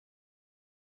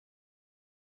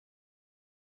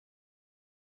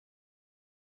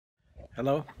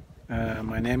Hello,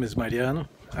 my name is Mariano.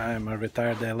 I'm a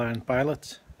retired airline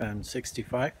pilot. I'm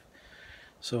 65,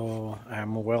 so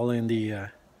I'm well in the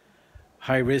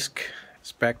high-risk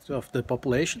spectrum of the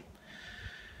population.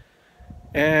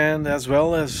 And as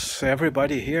well as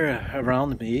everybody here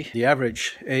around me, the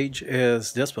average age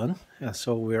is this one.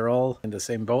 So we're all in the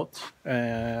same boat.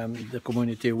 And the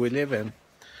community we live in,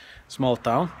 small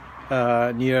town,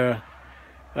 near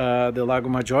the Lago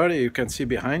Maggiore, you can see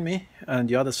behind me. On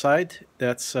the other side,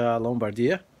 that's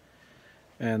Lombardia,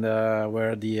 and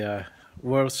where the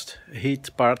worst hit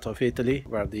part of Italy,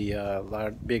 where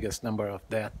the biggest number of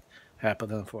deaths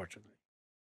happened, unfortunately.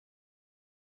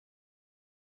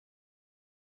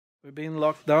 We've been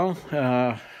locked down,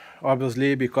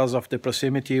 obviously because of the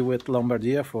proximity with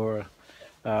Lombardia for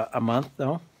a month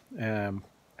now.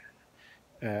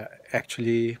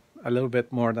 Actually, a little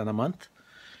bit more than a month.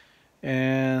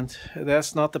 And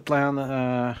that's not the plan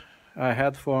I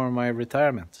had for my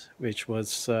retirement, which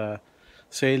was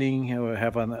sailing. We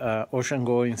have an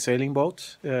ocean-going sailing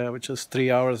boat, which is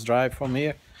 3 hours drive from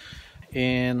here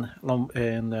in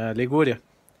Liguria,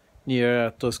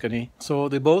 near Tuscany. So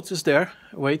the boat is there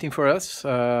waiting for us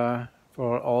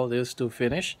for all this to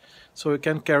finish, so we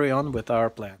can carry on with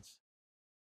our plans.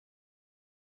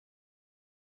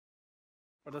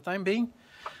 For the time being,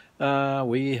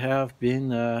 we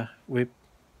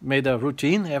made a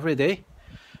routine every day,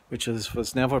 which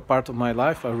was never part of my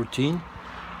life, a routine.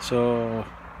 So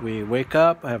we wake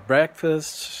up, have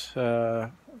breakfast,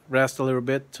 rest a little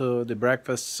bit to the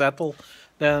breakfast settle,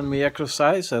 then we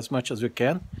exercise as much as we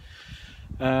can.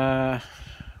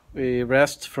 We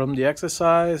rest from the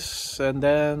exercise, and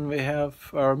then we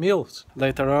have our meals.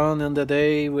 Later on in the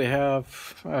day, we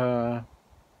have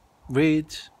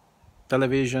read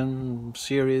television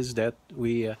series that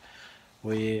we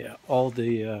all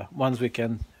the ones we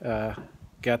can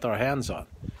get our hands on.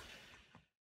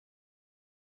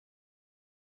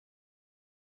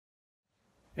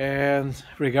 And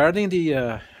regarding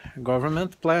the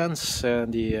government plans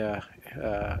and the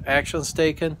actions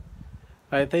taken,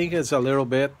 I think it's a little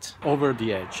bit over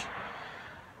the edge,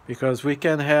 because we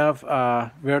can have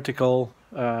vertical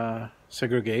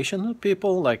segregation.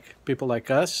 People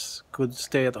like us could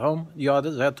stay at home, the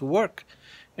others had to work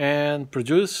and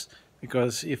produce,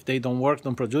 because if they don't work,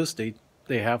 don't produce, they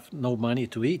have no money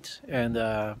to eat and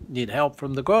need help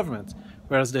from the government.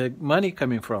 Where's the money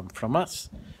coming from us,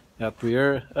 that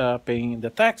we're paying the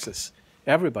taxes,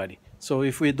 everybody. So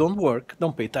if we don't work,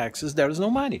 don't pay taxes, there is no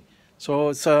money. So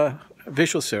it's a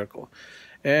vicious circle.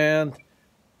 And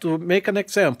to make an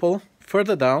example,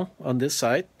 further down on this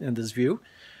side, in this view,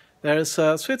 there is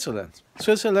Switzerland.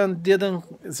 Switzerland didn't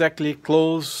exactly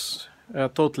close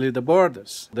totally the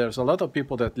borders. There's a lot of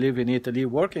people that live in Italy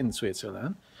work in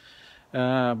Switzerland,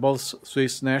 both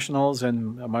Swiss nationals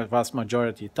and a vast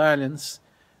majority Italians.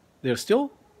 They're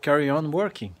still carry on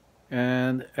working.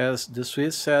 And as the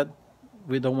Swiss said,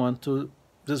 we don't want to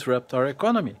disrupt our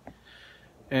economy.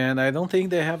 And I don't think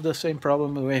they have the same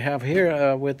problem we have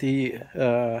here with the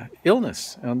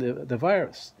illness and the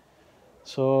virus.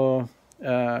 So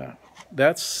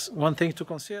that's one thing to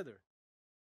consider.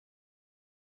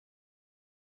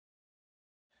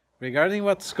 Regarding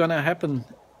what's going to happen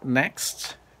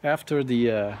next after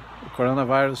the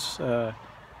coronavirus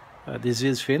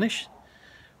disease finish,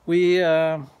 we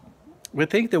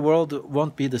think the world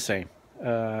won't be the same.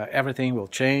 Everything will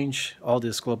change. All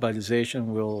this globalization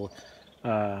will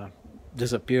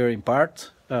disappear in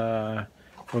part.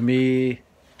 For me,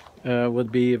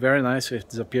 would be very nice if it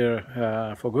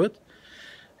disappear for good,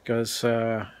 because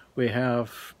we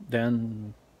have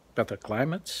then better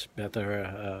climate,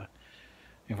 better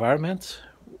environment.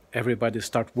 Everybody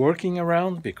start working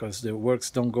around, because the works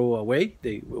don't go away.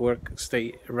 They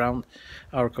stay around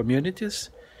our communities,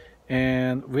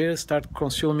 and we start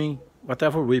consuming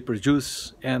whatever we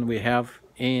produce and we have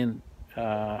in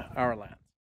our land.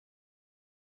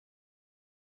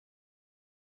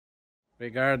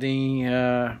 Regarding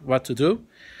what to do,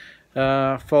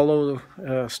 follow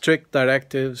strict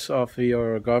directives of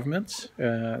your government.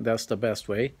 That's the best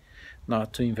way,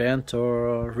 not to invent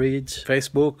or read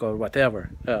Facebook or whatever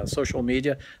social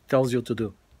media tells you to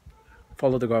do.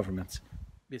 Follow the government.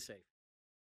 Be safe.